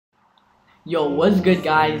Yo, what's good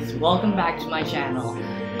guys? Welcome back to my channel.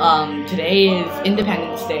 Today is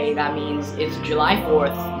Independence Day. That means it's July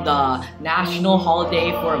 4th, the national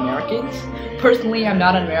holiday for Americans. Personally, I'm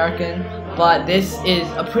not an American, but this is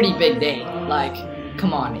a pretty big day. Like,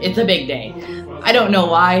 come on, it's a big day. I don't know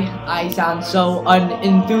why I sound so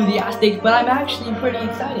unenthusiastic, but I'm actually pretty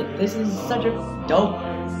excited. This is such a dope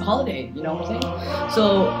holiday, you know what I'm saying?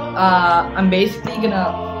 So, I'm basically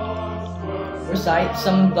gonna recite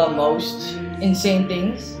some of the most insane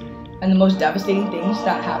things and the most devastating things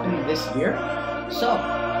that happened this year. So,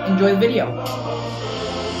 enjoy the video.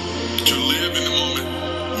 To live in the moment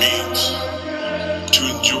means to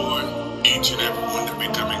enjoy each and every one that we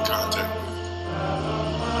come in contact with.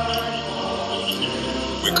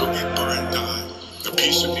 We go get burned, die, a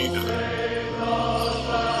piece of me die.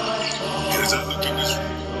 And as I look in this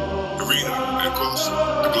arena and across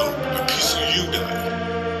the globe, a piece of you died.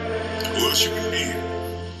 Or else you can be here.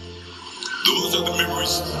 Those are the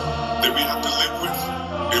memories that we have to live with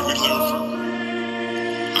and we learn from.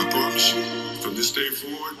 I promise you, from this day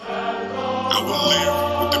forward, I will live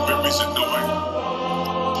with the memories of knowing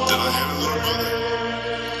that I had a little brother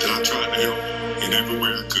that I tried to help in every way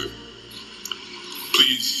I could.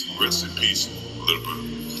 Please rest in peace, little brother.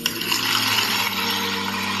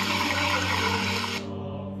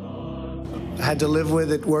 Had to live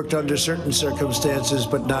with it, worked under certain circumstances,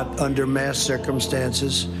 but not under mass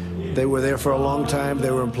circumstances. They were there for a long time,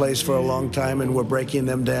 they were in place for a long time, and we're breaking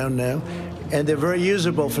them down now. And they're very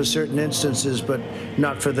usable for certain instances, but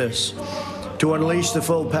not for this. To unleash the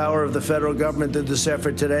full power of the federal government in this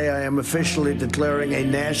effort today, I am officially declaring a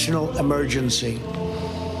national emergency.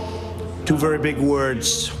 Two very big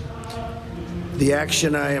words. The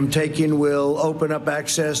action I am taking will open up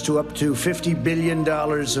access to up to $50 billion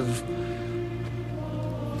of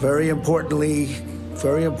very important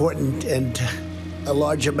and a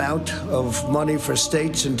large amount of money for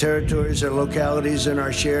states and territories and localities in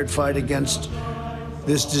our shared fight against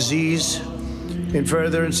this disease. In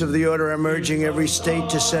furtherance of the order, I'm urging every state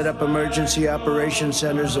to set up emergency operation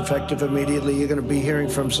centers effective immediately. You're going to be hearing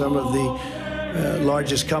from some of the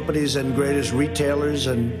largest companies and greatest retailers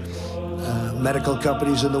and medical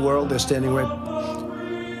companies in the world. They're standing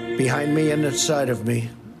right behind me and inside of me.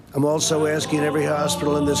 I'm also asking every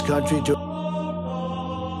hospital in this country to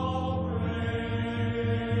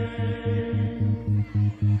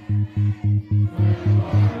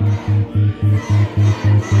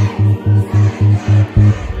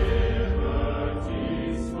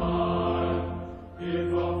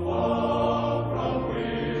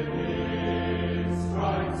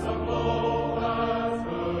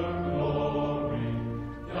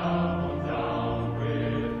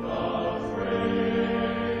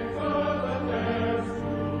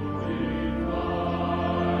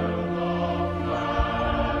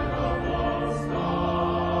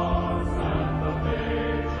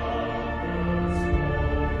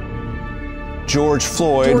George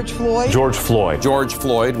Floyd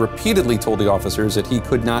repeatedly told the officers that he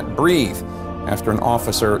could not breathe after an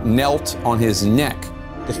officer knelt on his neck.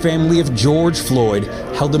 The family of George Floyd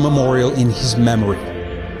held a memorial in his memory.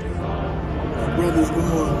 My brother's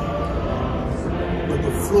gone, but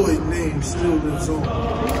the Floyd name still lives on.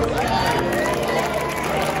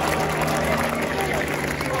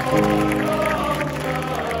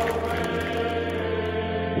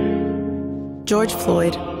 George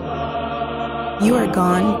Floyd, you are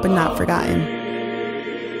gone but not forgotten.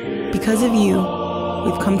 Because of you,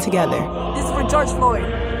 we've come together. This is for George Floyd.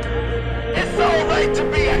 It's all right to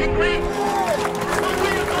be angry. But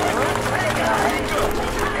we're going to take our anger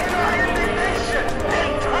and our indignation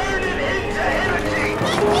and turn it into energy.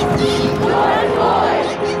 George Floyd!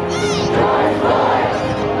 George Floyd!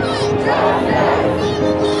 Justice!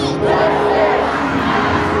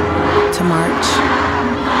 To march.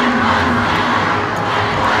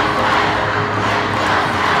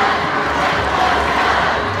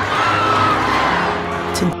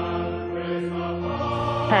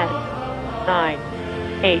 Ten, 9,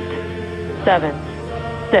 8, 7,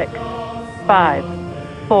 6, 5,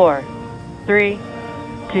 4, 3,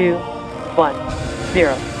 2, 1,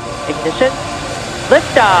 0. Ignition.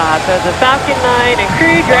 Liftoff of the Falcon 9 and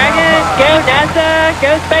Crew Dragon. Go NASA.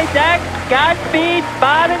 Go SpaceX. Godspeed,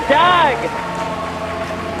 Spot and Doug.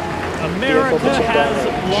 America has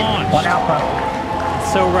launched.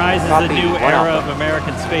 So rises a new era of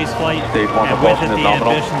American spaceflight, and with it the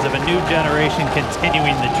ambitions of a new generation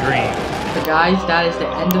continuing the dream. So guys, that is the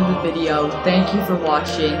end of the video. Thank you for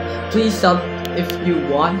watching. Please sub if you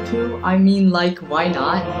want to. I mean, like, why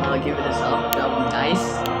not? Give it a sub. That would be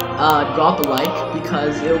nice. drop a like,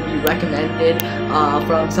 because it will be recommended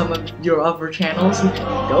from some of your other channels, which will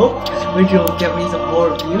be dope, which will get me some more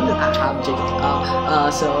views. I have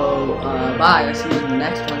Jake. So bye. I'll see you in the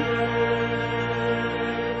next one.